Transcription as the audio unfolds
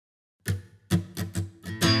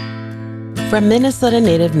From Minnesota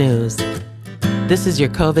Native News, this is your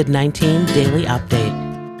COVID-19 Daily Update.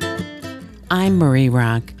 I'm Marie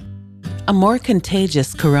Rock. A more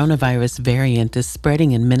contagious coronavirus variant is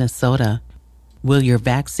spreading in Minnesota. Will your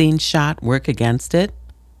vaccine shot work against it?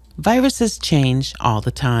 Viruses change all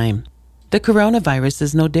the time. The coronavirus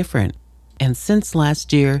is no different. And since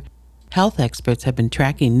last year, health experts have been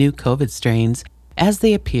tracking new COVID strains as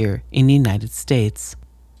they appear in the United States.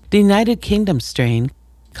 The United Kingdom strain,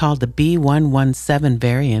 called the B.1.1.7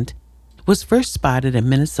 variant, was first spotted in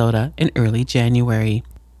Minnesota in early January.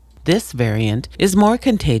 This variant is more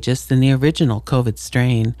contagious than the original COVID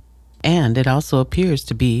strain, and it also appears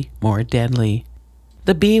to be more deadly.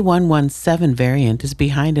 The B.1.1.7 variant is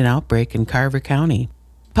behind an outbreak in Carver County.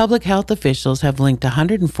 Public health officials have linked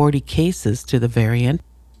 140 cases to the variant,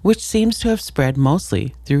 which seems to have spread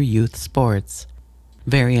mostly through youth sports.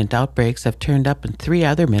 Variant outbreaks have turned up in 3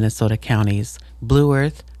 other Minnesota counties: Blue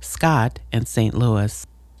Earth, Scott, and St. Louis.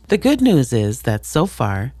 The good news is that so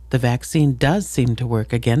far, the vaccine does seem to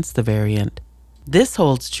work against the variant. This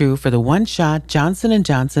holds true for the one-shot Johnson &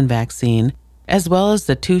 Johnson vaccine, as well as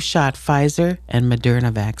the 2-shot Pfizer and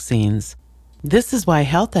Moderna vaccines. This is why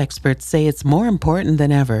health experts say it's more important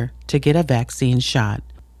than ever to get a vaccine shot.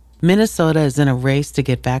 Minnesota is in a race to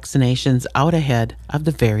get vaccinations out ahead of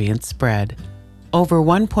the variant spread. Over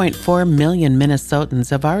 1.4 million Minnesotans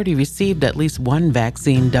have already received at least one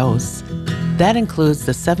vaccine dose. That includes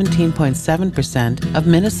the 17.7% of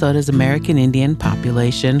Minnesota's American Indian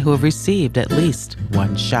population who have received at least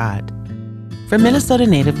one shot. For Minnesota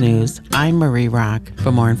Native News, I'm Marie Rock.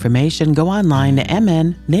 For more information, go online to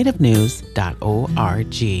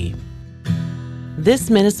mnnativenews.org. This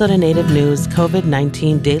Minnesota Native News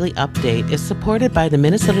COVID-19 Daily Update is supported by the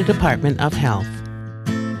Minnesota Department of Health.